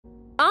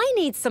I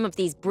need some of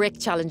these brick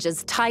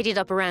challenges tidied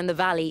up around the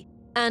valley,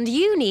 and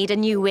you need a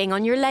new wing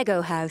on your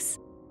Lego house.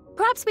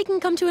 Perhaps we can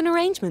come to an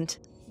arrangement.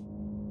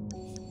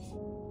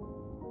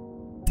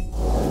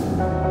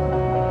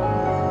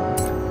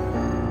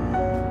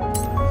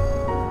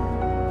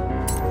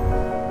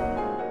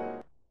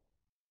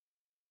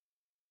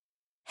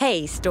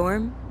 Hey,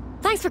 Storm.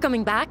 Thanks for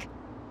coming back.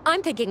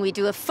 I'm thinking we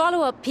do a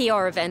follow-up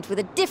PR event with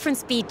a different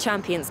Speed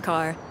Champions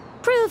car.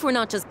 Prove we're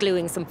not just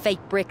gluing some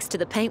fake bricks to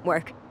the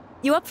paintwork.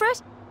 You up for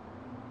it?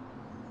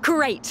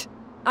 Great!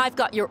 I've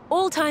got your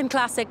all-time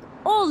classic,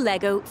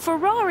 all-Lego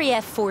Ferrari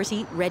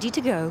F40 ready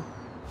to go.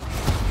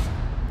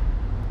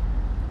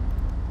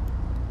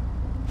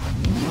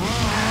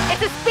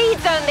 It's a speed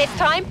zone this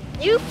time.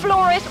 You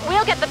floor it,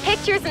 we'll get the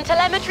pictures and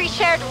telemetry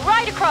shared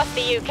right across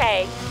the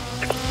UK.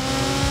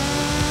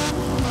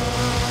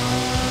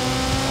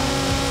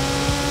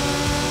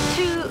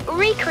 To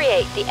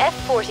recreate the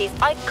F40's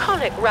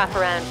iconic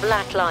wraparound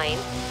black line,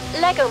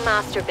 Lego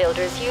master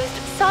builders used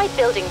side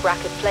building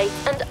bracket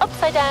plates and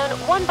upside-down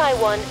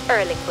 1x1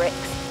 Erling bricks.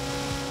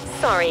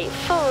 Sorry,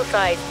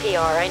 full-size PR,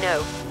 I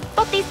know.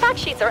 But these fact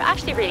sheets are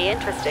actually really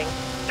interesting.